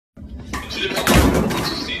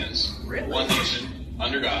one nation,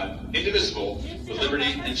 under God, indivisible, with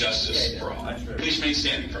liberty and justice for all. Please remain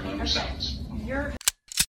standing for a moment of silence.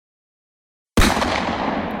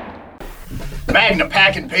 Magnum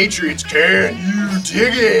Packin' Patriots, can you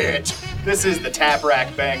dig it? This is the Tap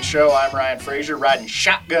Rack Bang Show. I'm Ryan Frazier. Riding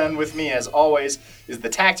shotgun with me, as always, is the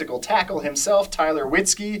tactical tackle himself, Tyler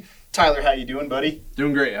Witzke. Tyler, how you doing, buddy?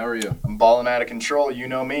 Doing great. How are you? I'm balling out of control. You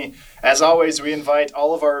know me. As always, we invite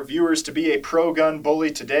all of our viewers to be a pro-gun bully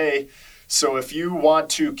today. So if you want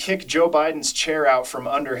to kick Joe Biden's chair out from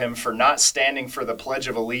under him for not standing for the Pledge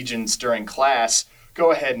of Allegiance during class,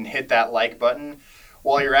 go ahead and hit that like button.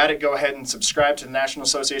 While you're at it, go ahead and subscribe to the National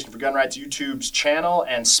Association for Gun Rights YouTube's channel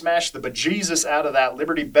and smash the bejesus out of that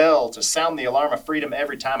Liberty Bell to sound the alarm of freedom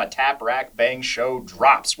every time a Tap Rack Bang Show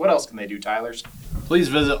drops. What else can they do, Tylers? Please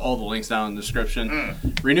visit all the links down in the description.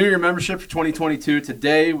 Renew your membership for 2022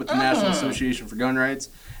 today with the National Association for Gun Rights.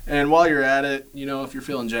 And while you're at it, you know, if you're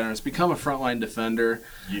feeling generous, become a frontline defender.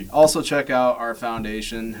 Yeah. Also check out our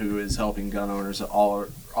foundation, who is helping gun owners all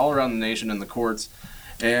around the nation in the courts.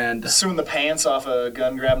 And suing the pants off of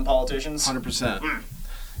gun-grabbing politicians? 100%.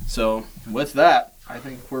 So, with that, I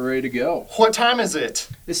think we're ready to go. What time is it?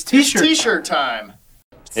 It's T-shirt. It's T-shirt time.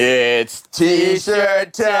 It's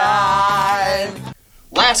T-shirt time.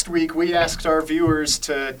 Last week, we asked our viewers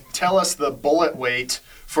to tell us the bullet weight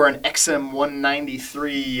for an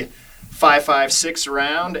XM193 5.56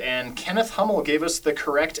 round, and Kenneth Hummel gave us the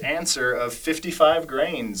correct answer of 55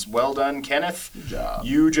 grains. Well done, Kenneth. Good job.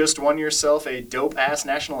 You just won yourself a dope-ass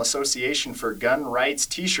National Association for Gun Rights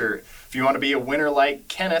t-shirt. If you want to be a winner like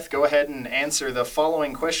Kenneth, go ahead and answer the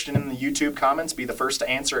following question in the YouTube comments. Be the first to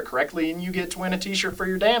answer it correctly, and you get to win a t-shirt for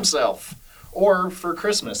your damn self. Or for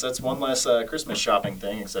Christmas. That's one less Christmas shopping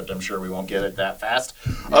thing, except I'm sure we won't get it that fast.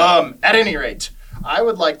 At any rate, I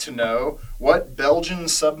would like to know what Belgian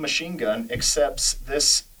submachine gun accepts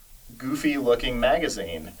this goofy-looking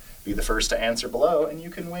magazine. Be the first to answer below, and you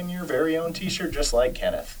can win your very own t-shirt just like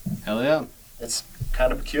Kenneth. Hell yeah. It's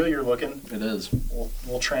kind of peculiar looking. It is. A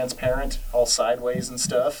little transparent, all sideways and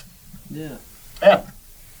stuff. Yeah. Yeah.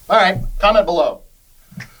 All right, comment below.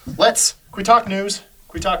 Can we talk news?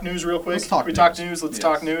 Can we talk news real quick? Let's talk news. Let's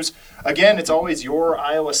talk news. Again, it's always your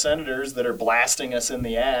Iowa senators that are blasting us in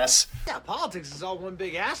the ass. Yeah, politics is all one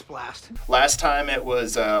big ass blast. Last time it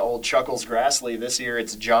was old Chuckles Grassley. This year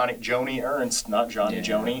it's Joni Ernst, not Johnny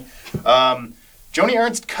Joni. Joni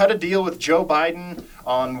Ernst cut a deal with Joe Biden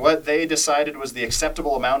on what they decided was the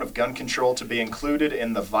acceptable amount of gun control to be included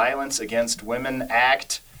in the Violence Against Women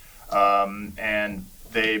Act. And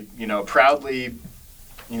they, proudly...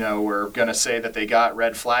 we're going to say that they got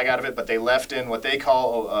red flag out of it, but they left in what they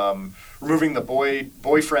call removing the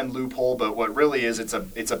boyfriend loophole. But what really is, it's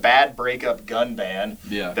a bad breakup gun ban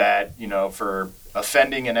that, for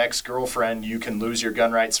offending an ex-girlfriend, you can lose your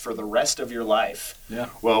gun rights for the rest of your life. Yeah.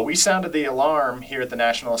 Well, we sounded the alarm here at the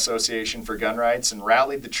National Association for Gun Rights and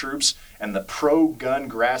rallied the troops, and the pro-gun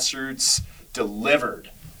grassroots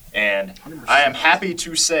delivered. And 100%. I am happy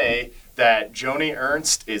to say that Joni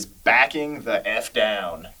Ernst is backing the F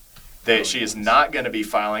down. That she is not going to be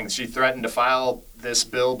filing. She threatened to file this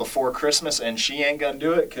bill before Christmas, and she ain't going to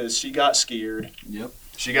do it because she got scared. Yep.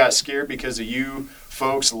 She got scared because of you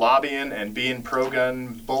folks lobbying and being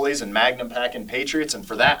pro-gun bullies and Magnum Packin' Patriots, and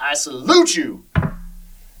for that, I salute you.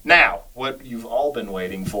 Now, what you've all been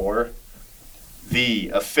waiting for, the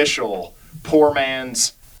official poor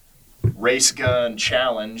man's race gun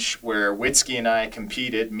challenge where Witzke and I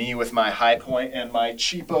competed, me with my High Point and my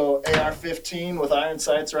cheapo AR-15 with iron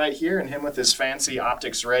sights right here, and him with his fancy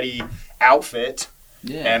optics ready outfit.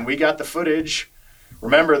 Yeah. And we got the footage.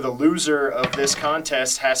 Remember, the loser of this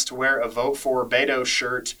contest has to wear a Vote for Beto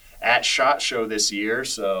shirt at SHOT Show this year,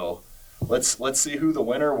 so let's see who the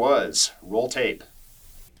winner was. Roll tape.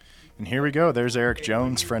 And here we go. There's Eric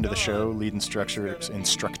Jones, friend of the show, lead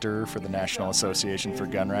instructor for the National Association for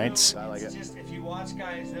Gun Rights.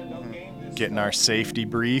 Getting our safety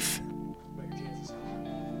brief.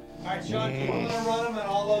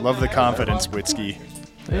 Love the confidence, Witzke.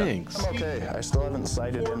 Thanks. I'm okay. I still haven't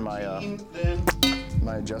sighted in my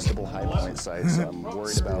adjustable High Point sights. I'm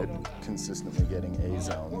worried about consistently getting A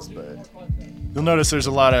zones, but... You'll notice there's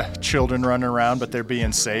a lot of children running around, but they're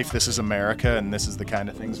being safe. This is America, and this is the kind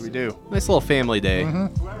of things we do. Nice little family day.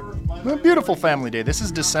 Mm-hmm. A beautiful family day. This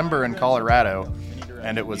is December in Colorado,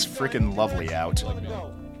 and it was freaking lovely out.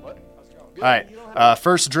 All right,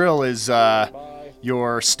 first drill is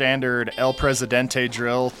your standard El Presidente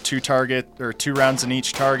drill. 2 rounds in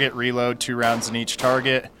each target, reload, 2 rounds in each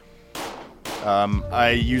target.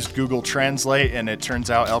 I used Google Translate, and it turns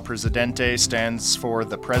out El Presidente stands for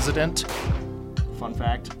the president. Fun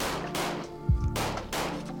fact.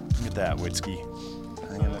 at that, Witzke.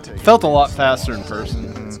 I'm gonna take Felt a lot faster in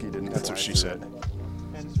person. Witzke didn't That's what fly she through said. it.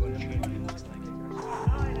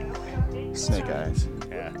 Snake eyes.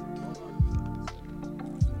 Yeah.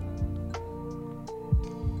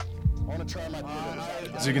 I want to try my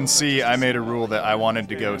pivot. As you can see, I made a rule that I wanted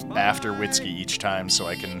to go after Witzke each time so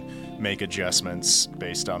I can make adjustments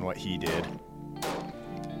based on what he did.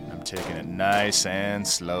 I'm taking it nice and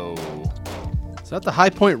slow. Is that the high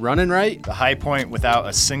point running right? The high point without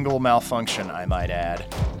a single malfunction, I might add.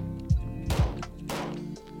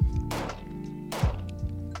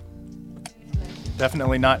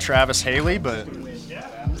 Definitely not Travis Haley, but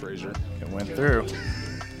it went through.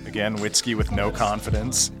 Again, Witzke with no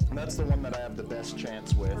confidence. And that's the one that I have the best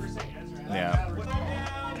chance with. Yeah.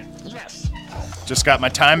 Just got my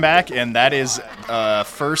time back, and that is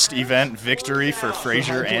first event victory for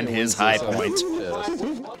Frazier and his high point.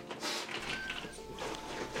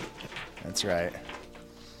 That's right.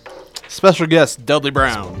 Special guest Dudley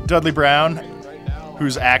Brown. Dudley Brown,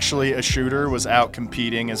 who's actually a shooter, was out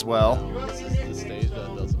competing as well.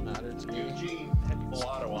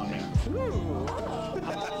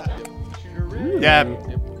 Yeah,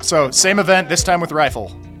 so same event, this time with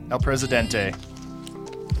rifle, El Presidente.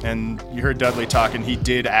 And you heard Dudley talking, he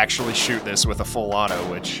did actually shoot this with a full auto,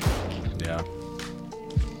 which, yeah,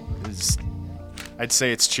 is, I'd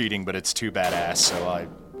say it's cheating, but it's too badass, so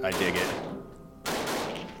I dig it.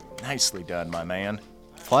 Nicely done, my man.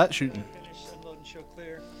 Flat shooting. Unload and show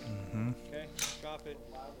clear. Okay, drop it.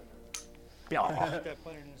 Yeah. Keep that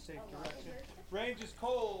pointed in a safe direction. Range is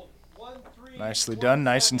cold. 1-3. Nicely done,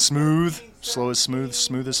 nice and smooth. Slow as smooth,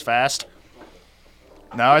 smooth as fast.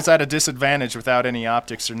 Now I was at a disadvantage without any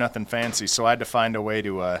optics or nothing fancy, so I had to find a way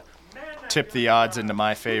to tip the odds into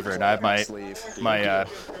my favor. And I have my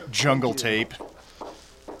jungle tape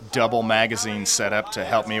double magazine set up to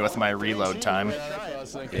help me with my reload time.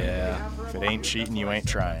 Yeah, if it ain't cheating, you ain't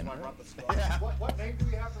trying. What name do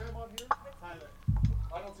we have for him on here? Tyler.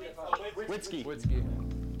 I don't see it. Witzke.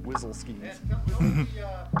 Whizzle skis. Do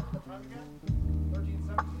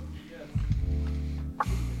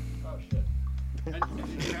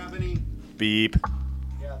you have any? Beep.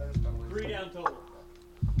 3 down total.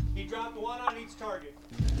 He dropped 1 on each target.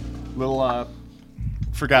 Little,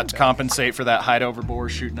 forgot to compensate for that hide over bore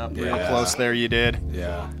shooting up real close there you did.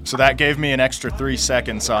 Yeah. So that gave me an extra 3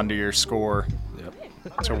 seconds onto your score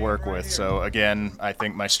to work with. So again, I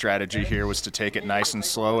think my strategy here was to take it nice and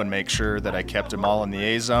slow and make sure that I kept them all in the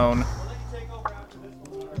A zone.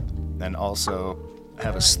 And also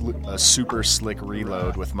have a super slick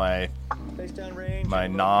reload with my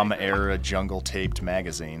Nam era jungle taped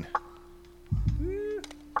magazine.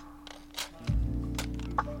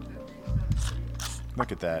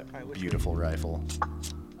 Look at that beautiful rifle.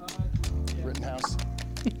 Rittenhouse.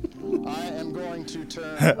 I am going to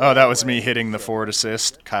turn. Oh, that was me hitting the forward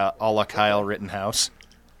assist, a la Kyle Rittenhouse.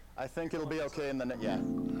 I think it'll be okay in the I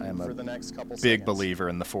am for the next couple big seconds. believer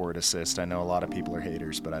in the forward assist. I know a lot of people are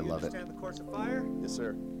haters, but I love it. Stand the course of fire. Yes,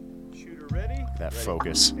 sir. Shooter ready. That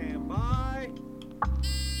focus. Stand by.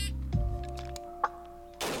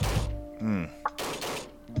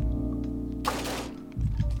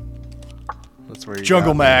 That's where you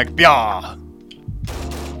Jungle got mag, blah.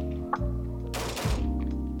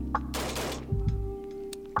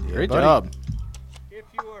 Great buddy. job. If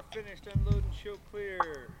you are finished, unload and show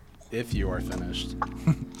clear. If you are finished.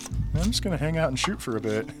 I'm just gonna hang out and shoot for a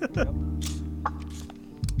bit. All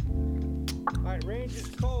right, range is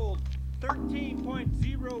cold. 13.01.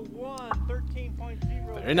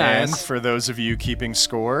 13.01. Very nice. And for those of you keeping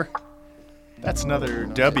score, that's another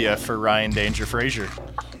W for Ryan Danger Frazier.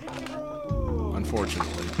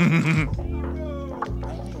 Unfortunately.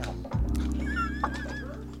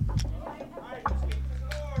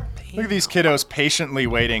 Look at these kiddos patiently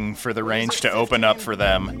waiting for the range to open up for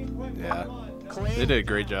them. Yeah. They did a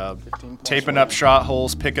great job. Taping up shot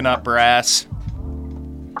holes, picking up brass.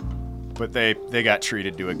 But they got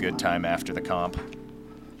treated to a good time after the comp.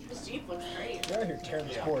 This Jeep looks great.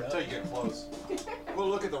 Until you get close. Well,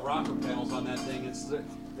 look at the rocker panels on that thing.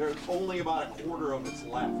 There's only about a quarter of it's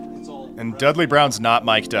left. It's all. And Dudley Brown's not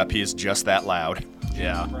mic'd up. He is just that loud.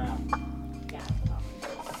 Yeah. All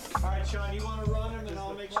right, Sean, you want to run him, and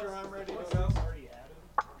I'll make sure I'm ready to go.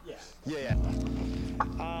 Yeah.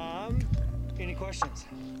 Any questions?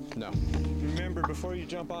 No. Remember, before you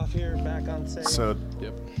jump off here, back on safe. So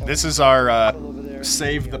Yep. this is our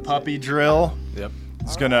save the puppy drill. Yep.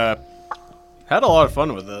 It's gonna... Had a lot of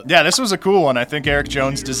fun with it. Yeah, this was a cool one. I think Eric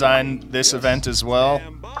Jones designed this event as well.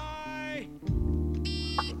 Stand by.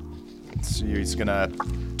 So he's gonna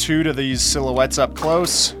toot of these silhouettes up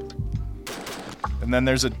close. And And then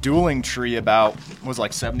there's a dueling tree about, was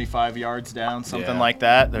like 75 yards down, something Yeah. like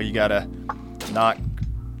that. Though you gotta knock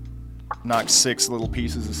 6 little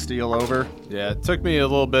pieces of steel over. Yeah, it took me a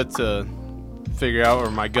little bit to figure out where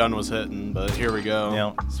my gun was hitting, but here we go.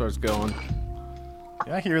 Yeah. Starts going.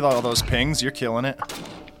 Yeah, I hear all those pings. You're killing it.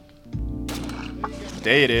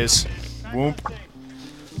 Day it is. Whoop.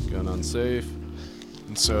 Gun unsafe.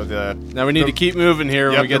 And so the Now we need to keep moving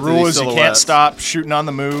here when yep, we get the to rule these is you can't silhouettes. stop shooting on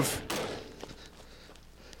the move.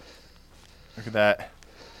 Look at that.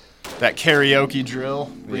 That karaoke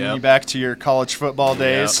drill, bringing Yep. you back to your college football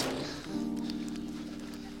days.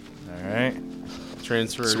 All right.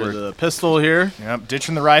 Transfer So to we're- the pistol here. Yep,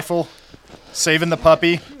 ditching the rifle, saving the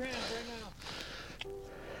puppy.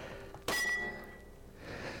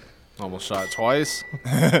 Almost shot it twice.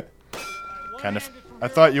 Kind of. I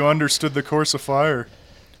thought you understood the course of fire.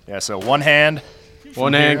 Yeah, so one hand.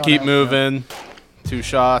 One here hand, on keep out, moving. 2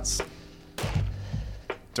 shots.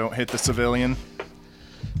 Don't hit the civilian.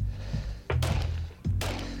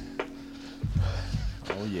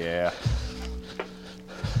 Oh, yeah.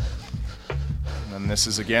 And then this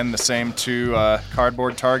is, again, the same 2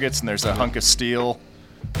 cardboard targets, and there's a hunk of steel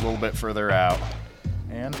a little bit further out.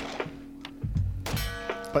 And...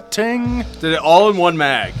 But ting! Did it all in one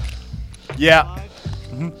mag. Yeah.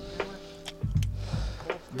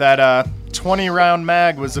 That 20-round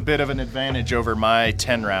mag was a bit of an advantage over my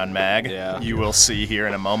 10-round mag. Yeah. You will see here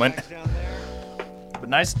in a moment. But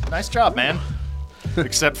nice job, man.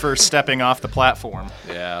 Except for stepping off the platform.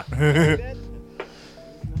 Yeah. That's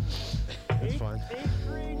fine.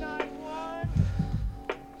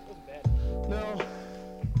 No.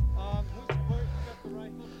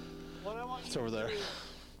 It's over there.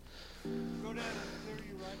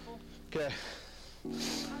 Okay.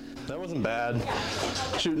 That wasn't bad.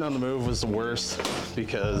 Shooting on the move was the worst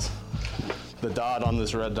because the dot on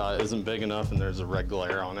this red dot isn't big enough and there's a red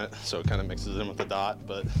glare on it, so it kind of mixes in with the dot,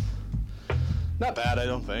 but not bad, I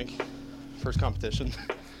don't think. First competition.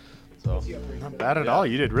 So, Not bad at all.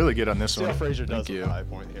 You did really good on this see how one. Frazier does Thank with you. the high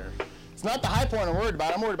point here. It's not the high point I'm worried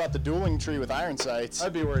about. I'm worried about the dueling tree with iron sights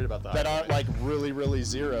I'd be worried about that. that aren't like really, really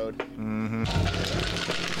zeroed. Mm-hmm.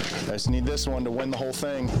 I just need this one to win the whole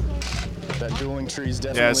thing. That dueling tree's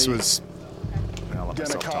definitely Yeah, this was...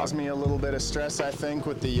 gonna cause me a little bit of stress, I think,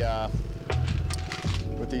 with the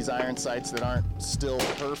with these iron sights that aren't still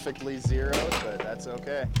perfectly zeroed, but that's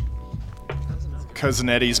okay. Cousin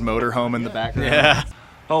Eddie's motorhome in the background. Yeah.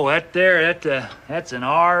 Oh, that's an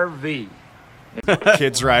RV.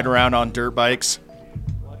 Kids ride around on dirt bikes.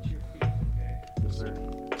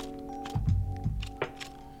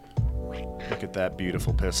 Look at that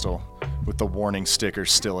beautiful pistol with the warning sticker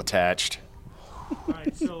still attached.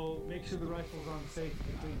 Alright, so make sure the rifle's on safe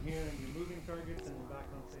between here and your moving targets and back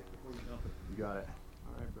on safe before you go. You got it.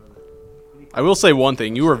 Alright, brother. I will say one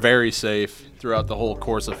thing. You were very safe throughout the whole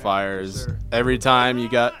course of fires. Every time you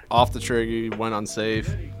got off the trigger, you went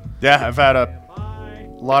unsafe. Yeah, I've had a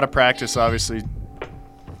lot of practice, obviously.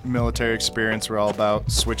 Military experience, we're all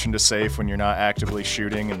about switching to safe when you're not actively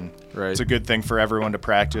shooting, and Right. it's a good thing for everyone to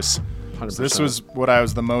practice. 100%. So this was what I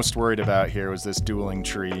was the most worried about here, was this dueling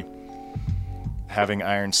tree having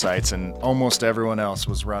iron sights, and almost everyone else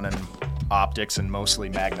was running optics and mostly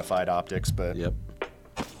magnified optics, but Yep.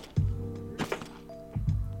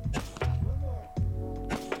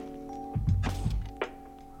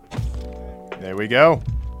 there we go.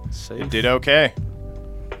 Safe. It did okay.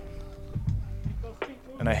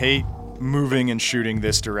 And I hate moving and shooting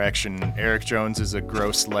this direction. Eric Jones is a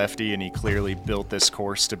gross lefty, and he clearly built this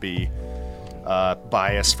course to be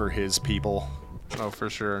biased for his people. Oh, for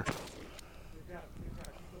sure.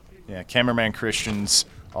 Yeah, cameraman Christian's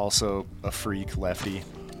also a freak lefty.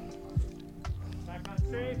 Back on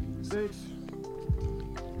safe. Safe.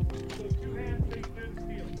 So 2 hands, take good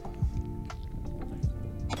steel.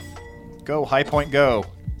 Go, high point, go.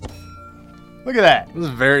 Look at that. This is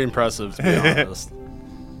very impressive, to be honest.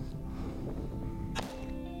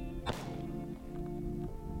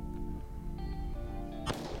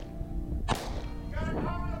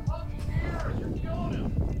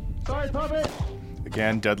 Sorry, puppet.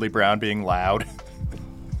 Again, Dudley Brown being loud.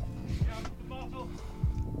 Muscle.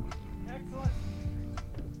 Excellent.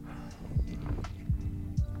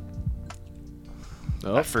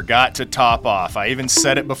 I forgot to top off. I even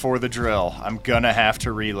said it before the drill. I'm gonna have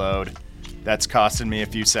to reload. That's costing me a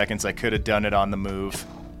few seconds. I could have done it on the move.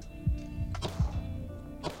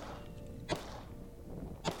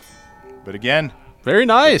 But again, Very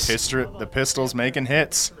nice. the pistol's making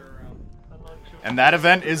hits. And that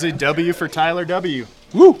event is a W for Tyler W.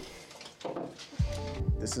 Woo!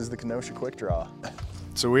 This is the Kenosha Quick Draw.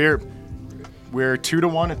 So we're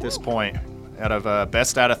 2-1 at this point. out of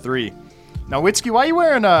best out of 3. Now, Witzke, why you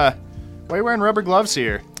wearing rubber gloves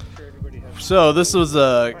here? So this was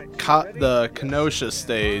the Kenosha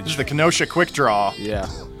stage. This is the Kenosha quick draw. Yeah.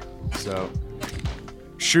 So,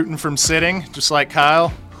 shooting from sitting, just like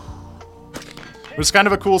Kyle. It was kind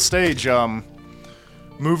of a cool stage.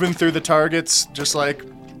 Moving through the targets, just like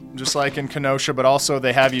in Kenosha, but also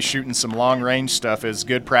they have you shooting some long range stuff as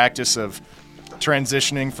good practice of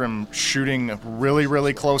transitioning from shooting really,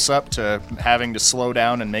 really close up to having to slow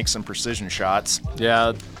down and make some precision shots.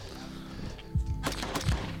 Yeah.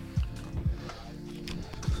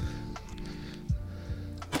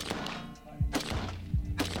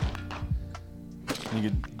 You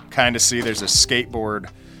can kind of see there's a skateboard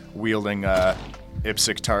wielding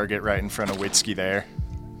IPSC target right in front of Witzke there.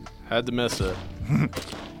 Had to miss it.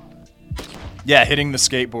 Yeah, hitting the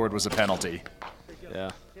skateboard was a penalty.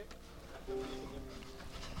 Yeah.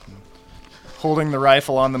 Holding the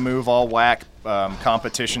rifle on the move, all whack,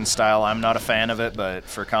 competition style. I'm not a fan of it, but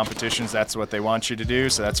for competitions, that's what they want you to do,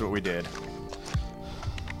 so that's what we did.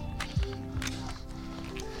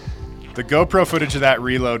 The GoPro footage of that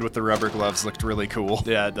reload with the rubber gloves looked really cool.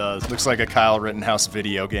 Yeah, it does. Looks like a Kyle Rittenhouse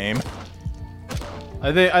video game.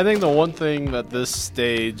 I think the one thing that this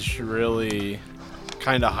stage really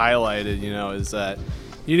kind of highlighted, is that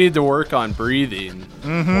you need to work on breathing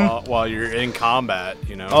while you're in combat,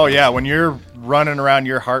 Oh, yeah, when you're running around,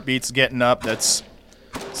 your heartbeat's getting up, that's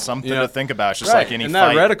something to think about. It's just like any and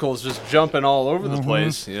fight. that reticle's just jumping all over the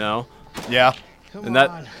place, Yeah. and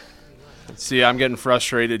that, see, I'm getting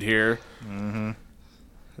frustrated here. And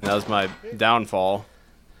that was my downfall,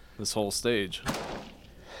 this whole stage.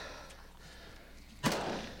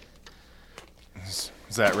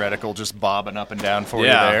 Is that reticle just bobbing up and down for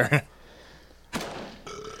Yeah. you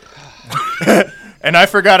there? And I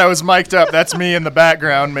forgot I was mic'd up. That's me in the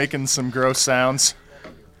background making some gross sounds.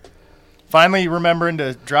 Finally remembering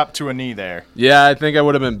to drop to a knee there. Yeah, I think I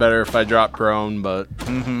would have been better if I dropped prone, but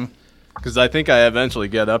because I think I eventually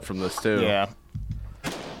get up from this too. Yeah.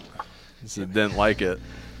 Just didn't like it.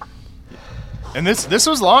 And this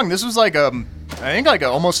was long. This was like I think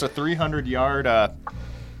almost a 300-yard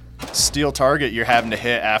steel target you're having to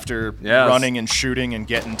hit after running and shooting and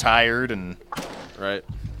getting tired, and Right.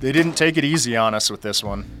 they didn't take it easy on us with this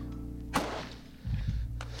one.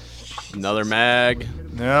 Another mag.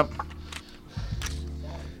 Yep.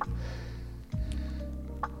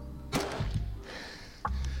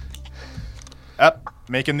 Up,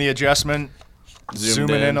 making the adjustment,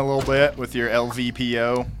 zooming in a little bit with your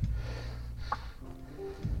LVPO.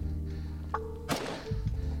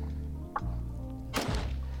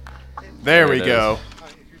 There we go.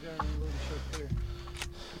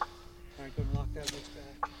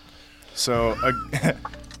 So,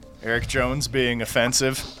 Eric Jones being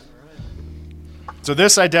offensive. So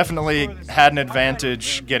this, I definitely had an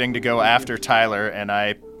advantage getting to go after Tyler, and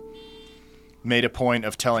I made a point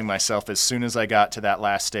of telling myself as soon as I got to that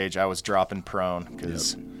last stage, I was dropping prone,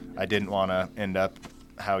 because I didn't want to end up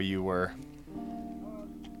how you were.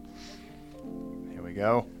 Here we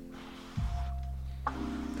go.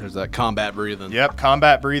 There's that combat breathing. Yep,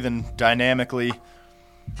 combat breathing dynamically.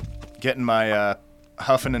 Getting my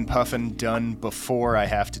huffing and puffing done before I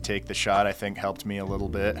have to take the shot, I think, helped me a little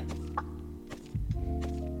bit.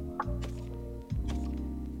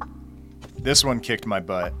 This one kicked my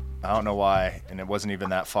butt. I don't know why, and it wasn't even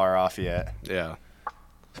that far off yet. Yeah.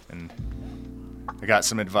 And I got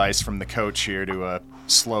some advice from the coach here to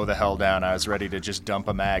slow the hell down. I was ready to just dump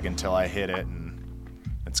a mag until I hit it, and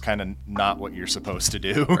it's kind of not what you're supposed to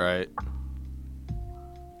do. Right.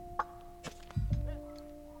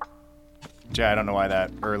 Yeah, I don't know why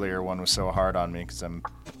that earlier one was so hard on me, because I'm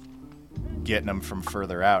getting them from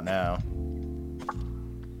further out now.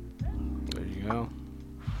 There you go.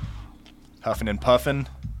 Huffing and puffing.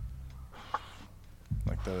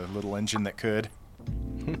 Like the little engine that could.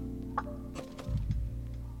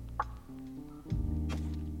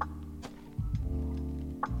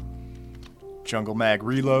 Jungle mag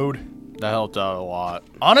reload. That helped out a lot.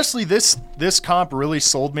 Honestly, this comp really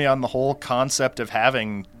sold me on the whole concept of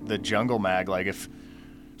having the jungle mag. Like, if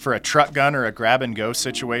for a truck gun or a grab and go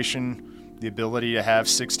situation, the ability to have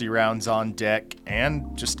 60 rounds on deck,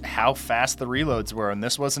 and just how fast the reloads were. And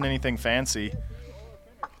this wasn't anything fancy.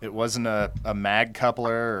 It wasn't a mag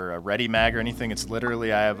coupler or a ready mag or anything. It's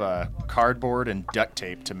literally, I have a cardboard and duct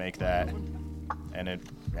tape to make that, and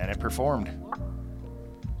it performed.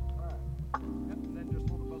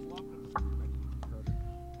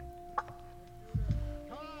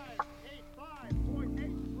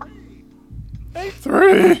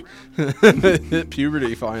 Three. Hit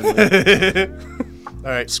puberty finally. All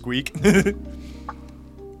right, squeak.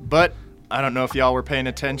 But I don't know if y'all were paying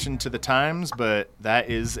attention to the times, but that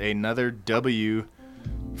is another W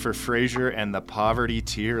for Frazier and the poverty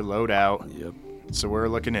tier loadout. Yep. So we're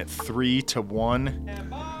looking at 3-1.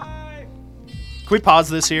 Can we pause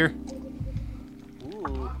this here?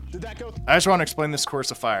 Did that go? I just want to explain this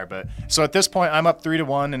course of fire, but so at this point I'm up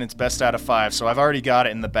 3-1 and it's best out of 5, so I've already got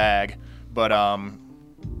it in the bag. But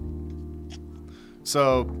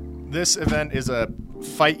so this event is a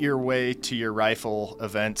fight your way to your rifle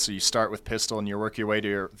event. So you start with pistol and you work your way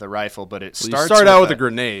to the rifle, but it starts. You start out with a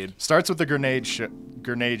grenade. Starts with the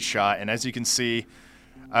grenade shot, and as you can see,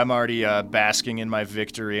 I'm already basking in my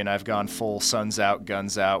victory, and I've gone full suns out,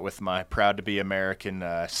 guns out with my proud to be American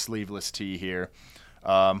sleeveless tee here.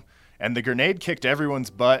 And the grenade kicked everyone's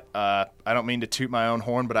butt. I don't mean to toot my own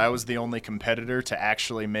horn, but I was the only competitor to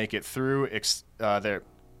actually make it through.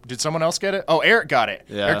 Did someone else get it? Oh, Eric got it.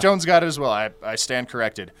 Yeah. Eric Jones got it as well. I stand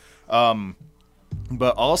corrected.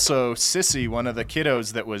 But also, Sissy, one of the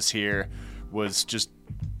kiddos that was here, was just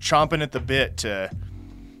chomping at the bit to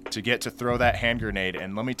get to throw that hand grenade.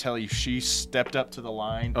 And let me tell you, she stepped up to the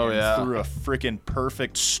line and threw a freaking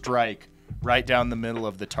perfect strike right down the middle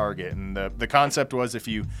of the target. And the concept was if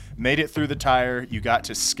you made it through the tire, you got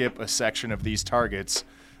to skip a section of these targets.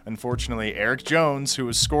 Unfortunately, Eric Jones, who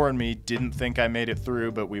was scoring me, didn't think I made it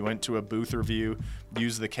through, but we went to a booth review,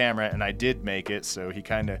 used the camera, and I did make it, so he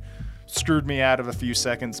kind of screwed me out of a few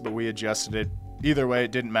seconds, but we adjusted it. Either way,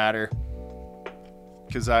 it didn't matter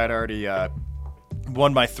because I had already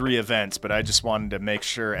won my 3 events, but I just wanted to make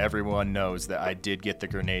sure everyone knows that I did get the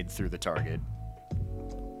grenade through the target.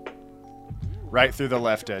 Right through the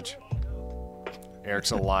left edge. Eric's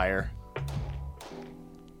a liar.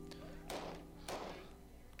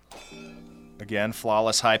 Again,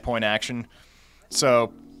 flawless high point action.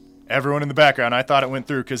 So everyone in the background, I thought it went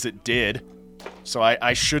through because it did. So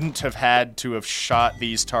I shouldn't have had to have shot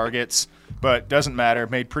these targets, but doesn't matter.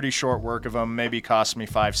 Made pretty short work of them. Maybe cost me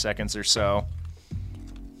 5 seconds or so.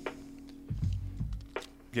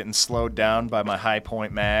 Getting slowed down by my high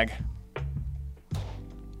point mag.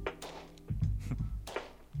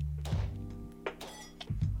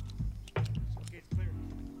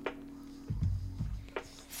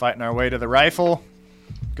 Fighting our way to the rifle.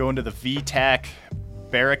 Going to the VTAC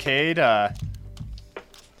barricade.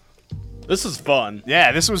 This is fun.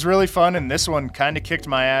 Yeah, this was really fun, and this one kind of kicked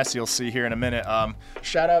my ass. You'll see here in a minute.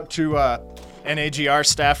 Shout out to NAGR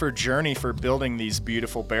staffer Journey for building these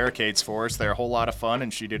beautiful barricades for us. They're a whole lot of fun,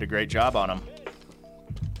 and she did a great job on them.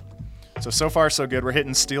 So far, so good. We're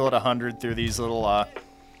hitting steel at 100 through these little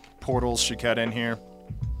portals she cut in here.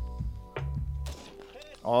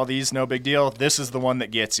 All these, no big deal. This is the one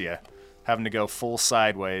that gets you. Having to go full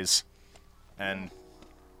sideways. And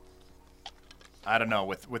I don't know,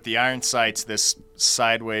 with the iron sights, this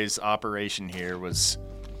sideways operation here was...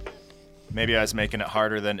 Maybe I was making it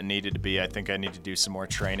harder than it needed to be. I think I need to do some more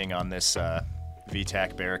training on this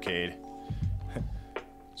VTAC barricade.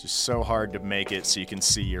 It's just so hard to make it so you can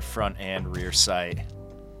see your front and rear sight.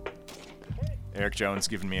 Eric Jones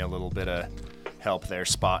giving me a little bit of help there,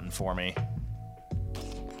 spotting for me.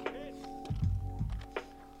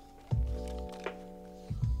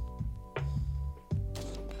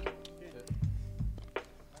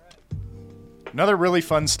 Another really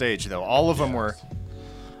fun stage, though. All of them were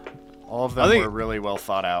really well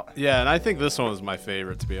thought out. Yeah, and I think this one was my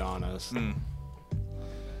favorite, to be honest.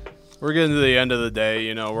 We're getting to the end of the day,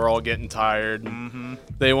 you know, we're all getting tired.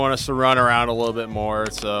 They want us to run around a little bit more,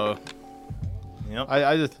 so Yep.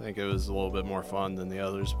 I just think it was a little bit more fun than the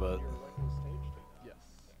others, but Yes.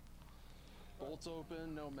 Bolts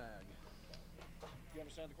open, no mag. You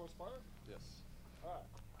understand the course fire? Yes. All right.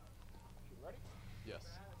 You ready? Yes.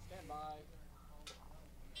 Stand by.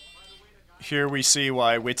 Here we see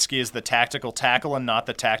why Witzke is the tactical tackle and not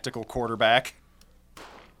the tactical quarterback.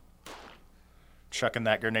 Chucking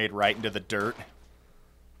that grenade right into the dirt.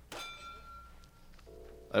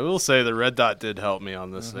 I will say the red dot did help me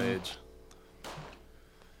on this stage.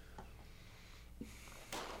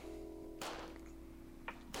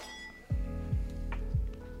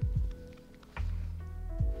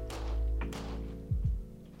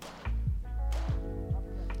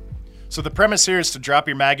 So the premise here is to drop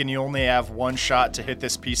your mag and you only have one shot to hit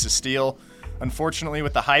this piece of steel. Unfortunately,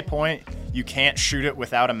 with the high point, you can't shoot it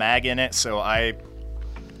without a mag in it, so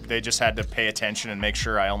they just had to pay attention and make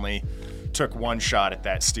sure I only took one shot at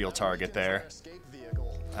that steel target there.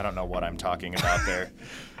 I don't know what I'm talking about there.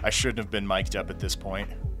 I shouldn't have been mic'd up at this point.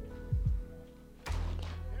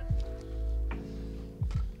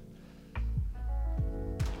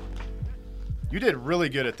 You did really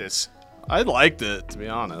good at this. I liked it, to be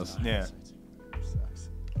honest. Yeah.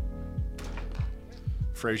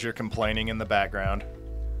 Frazier complaining in the background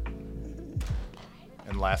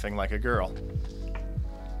and laughing like a girl.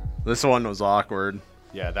 This one was awkward.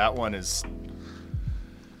 Yeah, that one is...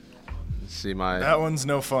 See my... That one's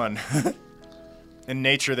no fun. In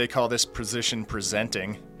nature, they call this position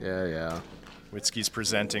presenting. Yeah. Witzke's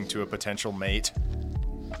presenting to a potential mate.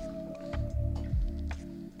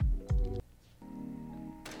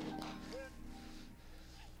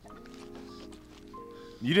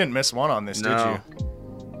 You didn't miss one on this, No. did you?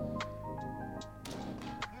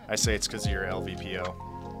 I say it's because of your LVPO.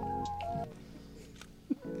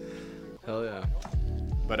 Hell yeah.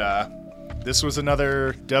 But this was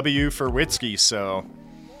another W for Witzke, so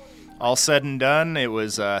all said and done, it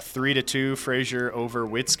was 3-2 Frazier over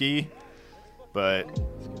Witzke. But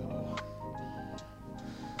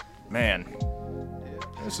man,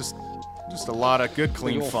 it was just a lot of good,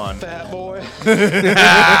 clean fun. Fat boy.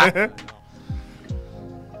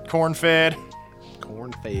 Corn-fed.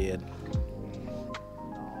 Corn-fed.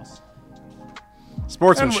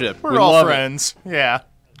 Sportsmanship. We're We all love friends. Yeah.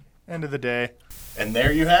 End of the day. And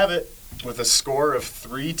there you have it, with a score of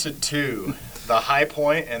 3-2. The High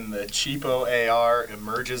Point and the Cheapo AR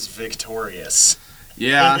emerges victorious.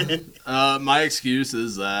 Yeah. My excuse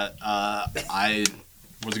is that I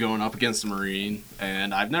was going up against a Marine,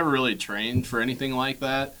 and I've never really trained for anything like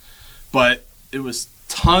that, but it was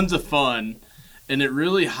tons of fun, and it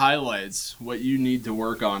really highlights what you need to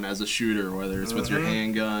work on as a shooter, whether it's with your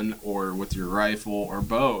handgun or with your rifle or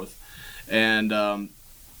both. And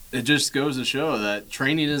it just goes to show that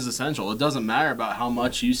training is essential. It doesn't matter about how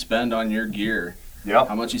much you spend on your gear,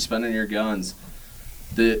 how much you spend on your guns.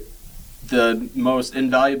 The most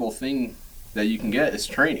invaluable thing that you can get is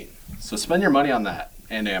training. So spend your money on that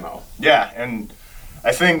and ammo. Yeah, and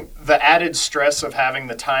I think the added stress of having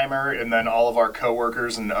the timer and then all of our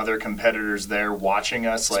coworkers and other competitors there watching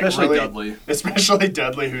us, like Especially really, Dudley. Especially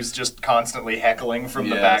Dudley, who's just constantly heckling from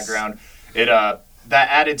the Yes. background. It that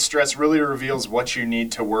added stress really reveals what you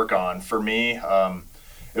need to work on. For me,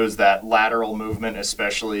 it was that lateral movement,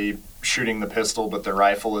 especially shooting the pistol, but the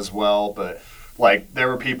rifle as well. But like, there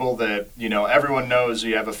were people that, you know, everyone knows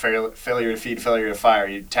you have a failure to feed, failure to fire.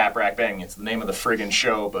 You tap, rack, bang. It's the name of the friggin'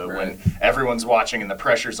 show. But when everyone's watching and the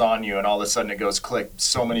pressure's on you and all of a sudden it goes click,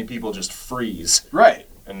 so many people just freeze. Right.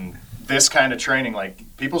 And this kind of training, like,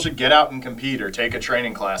 people should get out and compete or take a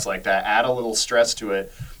training class like that. Add a little stress to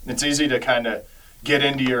it. It's easy to kind of get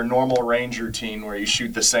into your normal range routine where you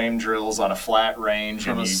shoot the same drills on a flat range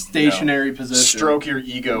From and a you stationary position. stroke your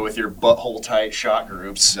ego with your butthole tight shot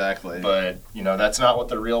groups. Exactly. But that's not what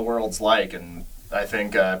the real world's like. And I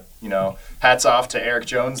think hats off to Eric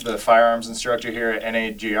Jones, the firearms instructor here at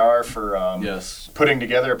NAGR, for putting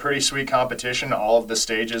together a pretty sweet competition. All of the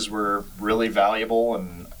stages were really valuable,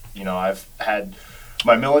 and I've had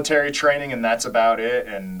my military training, and that's about it.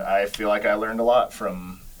 And I feel like I learned a lot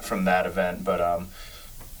from that event. But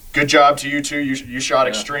good job to you two. You shot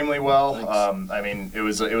extremely well. It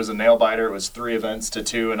was a nail biter. It was 3 events to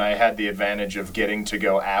 2, and I had the advantage of getting to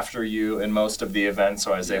go after you in most of the events,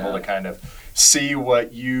 so I was able to kind of see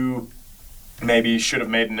what you maybe should have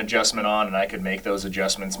made an adjustment on, and I could make those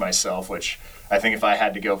adjustments myself, which I think if I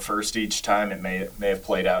had to go first each time, it may have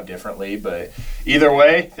played out differently. But either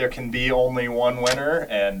way, there can be only one winner,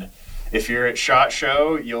 and if you're at SHOT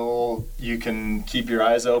Show, you can keep your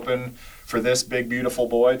eyes open for this big, beautiful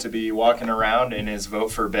boy to be walking around in his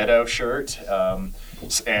Vote for Beto shirt.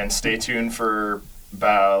 And stay tuned for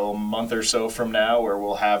about a month or so from now, where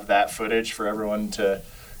we'll have that footage for everyone to...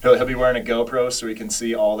 He'll be wearing a GoPro so we can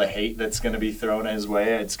see all the hate that's going to be thrown his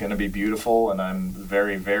way. It's going to be beautiful, and I'm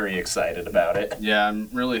very, very excited about it. Yeah, I'm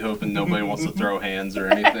really hoping nobody wants to throw hands or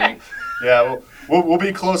anything. Yeah, we'll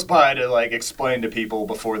be close by to explain to people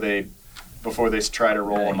before they try to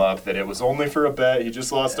roll him up that it was only for a bet. He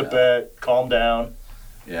just lost a bet. Calm down.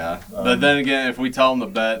 Yeah, but then again, if we tell them the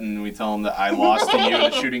bet and we tell them that I lost to you in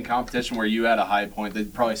a shooting competition where you had a high point,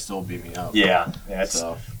 they'd probably still beat me up. Yeah.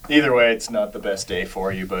 Either way, it's not the best day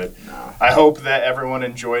for you, but I hope that everyone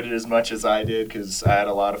enjoyed it as much as I did, because I had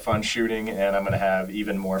a lot of fun shooting, and I'm going to have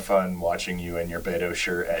even more fun watching you in your Beto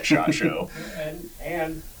shirt at SHOT Show.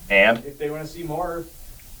 and if they want to see more,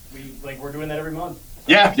 we're doing that every month.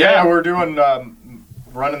 Yeah, we're doing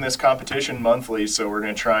running this competition monthly, so we're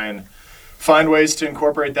going to try and find ways to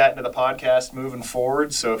incorporate that into the podcast moving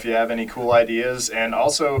forward. So if you have any cool ideas, and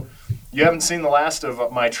also you haven't seen the last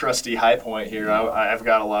of my trusty High Point here. I've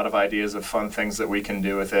got a lot of ideas of fun things that we can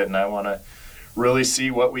do with it, and I want to really see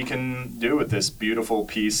what we can do with this beautiful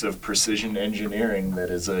piece of precision engineering that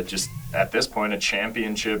is just at this point a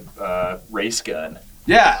championship race gun.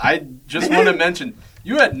 Yeah, I just want to mention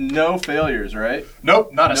You had no failures, right?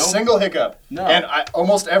 Nope, not a Nope. single hiccup. No. And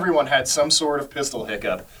almost everyone had some sort of pistol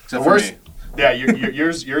hiccup. Except the for worst, me. Yeah,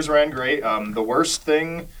 yours ran great. The worst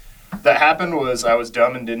thing that happened was I was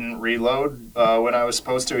dumb and didn't reload when I was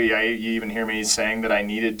supposed to. You even hear me saying that I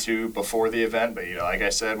needed to before the event, but like I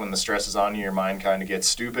said, when the stress is on you, your mind kind of gets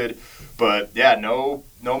stupid. But yeah, no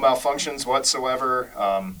malfunctions whatsoever.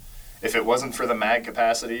 If it wasn't for the mag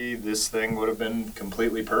capacity, this thing would have been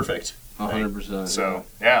completely perfect. 100%. So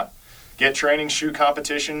yeah, get training, shoot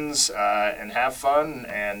competitions, and have fun.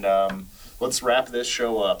 And let's wrap this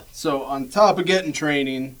show up. So on top of getting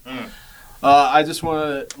training, I just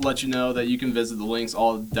want to let you know that you can visit the links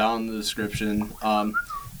all down in the description.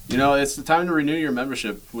 It's the time to renew your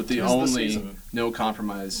membership with the Tis the only season. no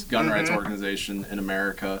compromise gun rights organization in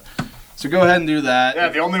America. So go ahead and do that. Yeah,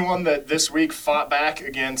 the only one that this week fought back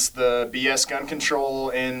against the BS gun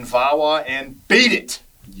control in VAWA and beat it.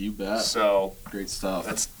 You bet. So great stuff.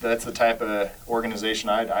 That's the type of organization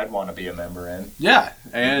I'd want to be a member in. Yeah,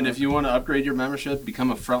 and if you want to upgrade your membership,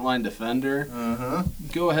 become a frontline defender,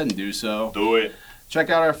 go ahead and do so. Do it.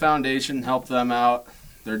 Check out our foundation, help them out.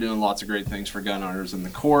 They're doing lots of great things for gun owners in the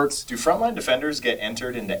courts. Do frontline defenders get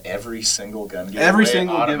entered into every single gun giveaway Every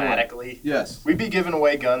single automatically? giveaway. Yes. We'd be giving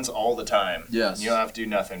away guns all the time. Yes. You don't have to do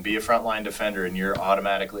nothing. Be a frontline defender and you're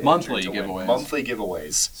automatically Monthly entered to win. giveaways. Monthly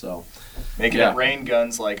giveaways. So, Making it rain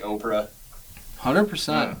guns like Oprah.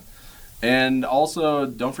 100%. And also,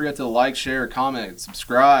 don't forget to like, share, comment,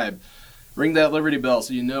 subscribe. Ring that Liberty bell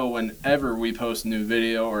so you know whenever we post a new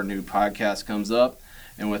video or a new podcast comes up.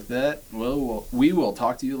 And with that, we will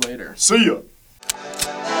talk to you later. See ya.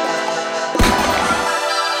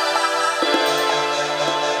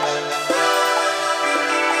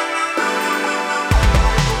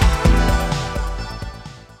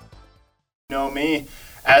 You know me,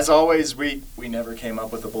 as always, we never came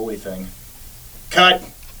up with a bully thing.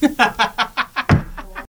 Cut.